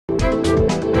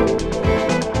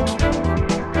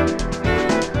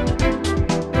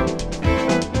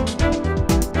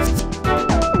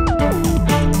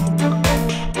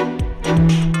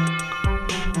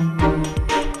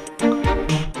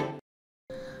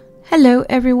Hello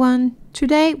everyone!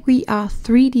 Today we are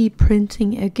 3D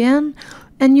printing again,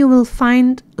 and you will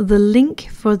find the link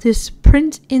for this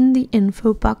print in the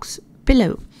info box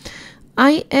below.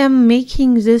 I am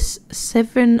making this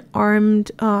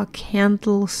 7-armed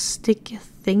candlestick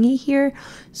thingy here.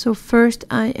 So first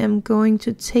I am going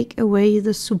to take away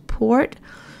the support.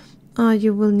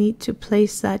 You will need to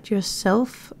place that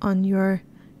yourself on your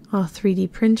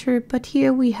 3D printer, but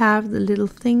here we have the little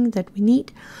thing that we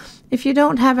need. If you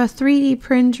don't have a 3D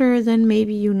printer, then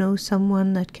maybe you know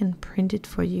someone that can print it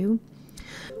for you.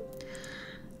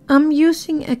 I'm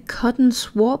using a cotton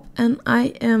swab and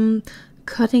I am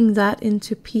cutting that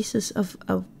into pieces of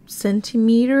a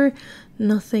centimeter,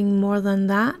 nothing more than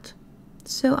that.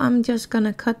 So I'm just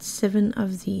gonna cut 7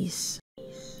 of these.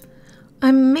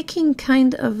 I'm making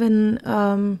kind of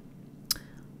an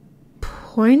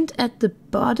point at the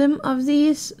bottom of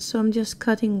these, so I'm just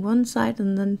cutting one side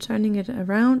and then turning it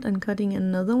around and cutting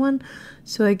another one,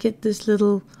 so I get this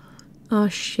little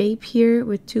shape here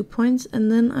with 2 points, and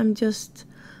then I'm just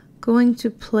going to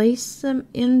place them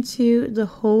into the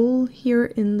hole here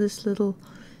in this little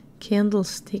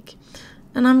candlestick,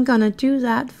 and I'm gonna do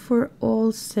that for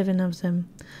all 7 of them.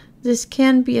 This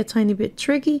can be a tiny bit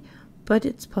tricky, but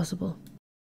it's possible.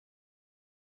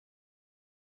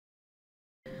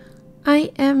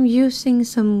 I am using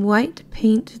some white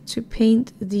paint to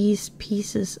paint these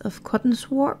pieces of cotton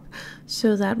swab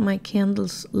so that my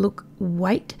candles look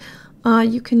white.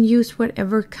 You can use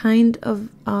whatever kind of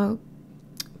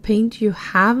paint you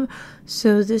have.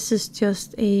 So this is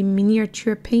just a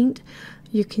miniature paint.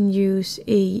 You can use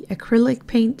a acrylic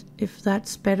paint if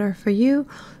that's better for you.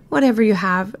 Whatever you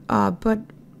have, but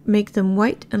make them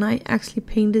white, and I actually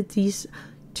painted these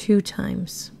 2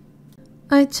 times.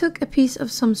 I took a piece of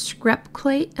some scrap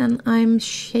clay and I'm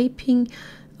shaping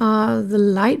the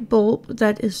light bulb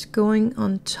that is going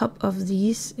on top of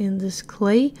these in this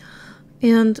clay.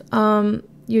 And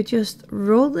you just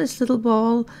roll this little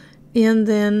ball and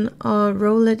then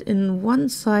roll it in one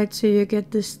side so you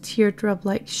get this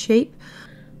teardrop-like shape.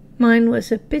 Mine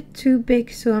was a bit too big,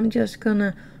 so I'm just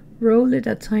gonna roll it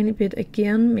a tiny bit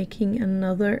again, making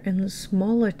another and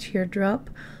smaller teardrop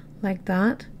like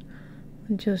that.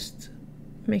 And just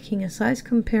making a size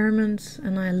comparison,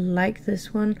 and I like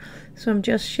this one, so I'm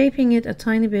just shaping it a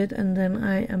tiny bit, and then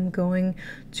I am going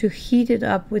to heat it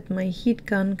up with my heat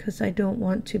gun because I don't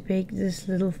want to bake this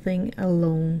little thing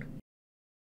alone.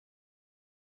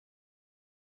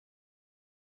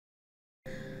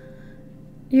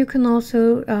 You can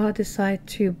also decide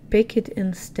to bake it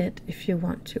instead if you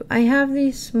want to. I have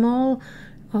these small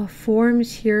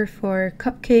forms here for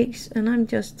cupcakes, and I'm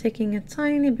just taking a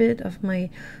tiny bit of my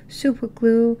super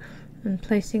glue and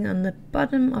placing on the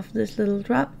bottom of this little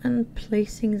drop and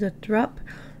placing the drop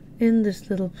in this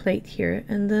little plate here,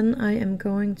 and then I am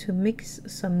going to mix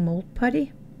some mold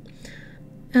putty,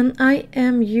 and I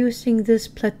am using this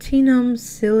platinum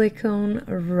silicone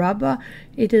rubber.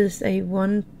 It is a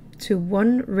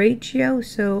 1:1 ratio,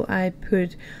 so I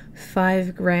put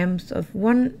 5 grams of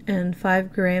one and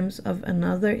 5 grams of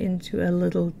another into a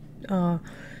little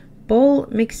bowl,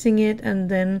 mixing it and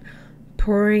then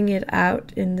pouring it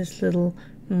out in this little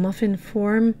muffin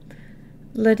form,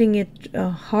 letting it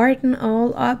harden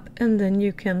all up, and then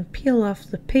you can peel off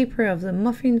the paper of the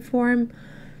muffin form,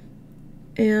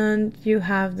 and you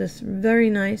have this very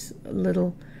nice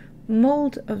little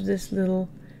mold of this little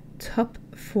top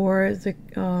for the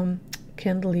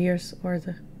candeliers or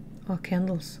the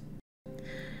candles.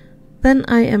 Then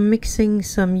I am mixing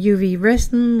some UV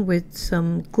resin with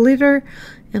some glitter,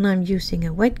 and I'm using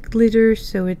a white glitter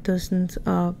so it doesn't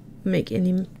make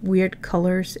any weird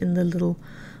colors in the little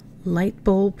light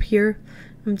bulb here.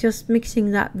 I'm just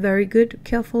mixing that very good.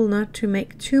 Careful not to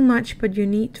make too much, but you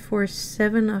need for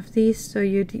 7 of these, so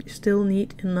you still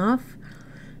need enough.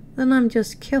 Then I'm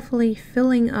just carefully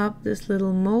filling up this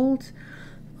little mold,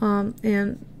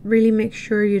 and really make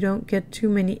sure you don't get too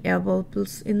many air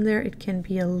bubbles in there. It can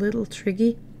be a little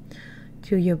tricky.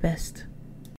 Do your best.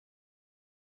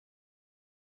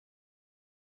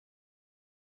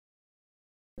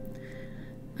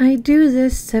 I do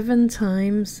this 7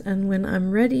 times, and when I'm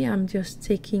ready, I'm just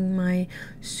taking my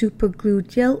super glue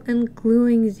gel and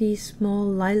gluing these small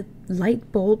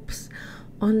light bulbs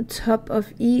on top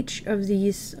of each of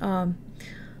these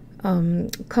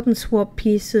cotton swab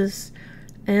pieces.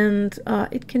 And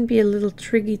it can be a little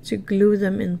tricky to glue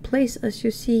them in place, as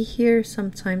you see here.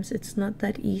 Sometimes it's not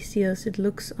that easy as it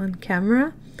looks on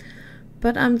camera,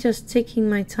 but I'm just taking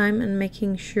my time and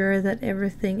making sure that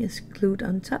everything is glued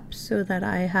on top so that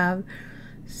I have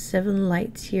 7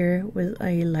 lights here with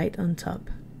a light on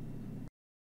top.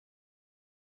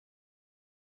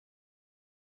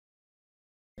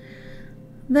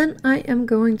 Then I am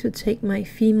going to take my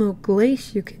Fimo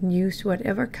glaze. You can use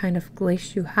whatever kind of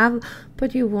glaze you have,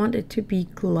 but you want it to be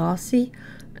glossy.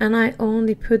 And I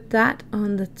only put that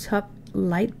on the top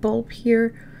light bulb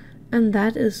here. And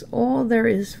that is all there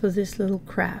is for this little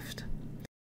craft.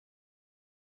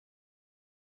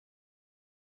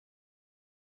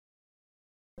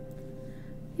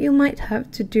 You might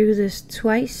have to do this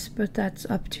twice, but that's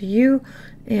up to you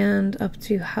and up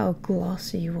to how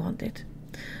glossy you want it.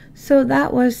 So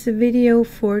that was the video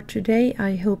for today.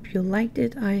 I hope you liked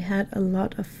it. I had a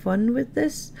lot of fun with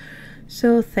this.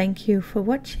 So thank you for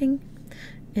watching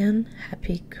and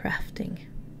happy crafting.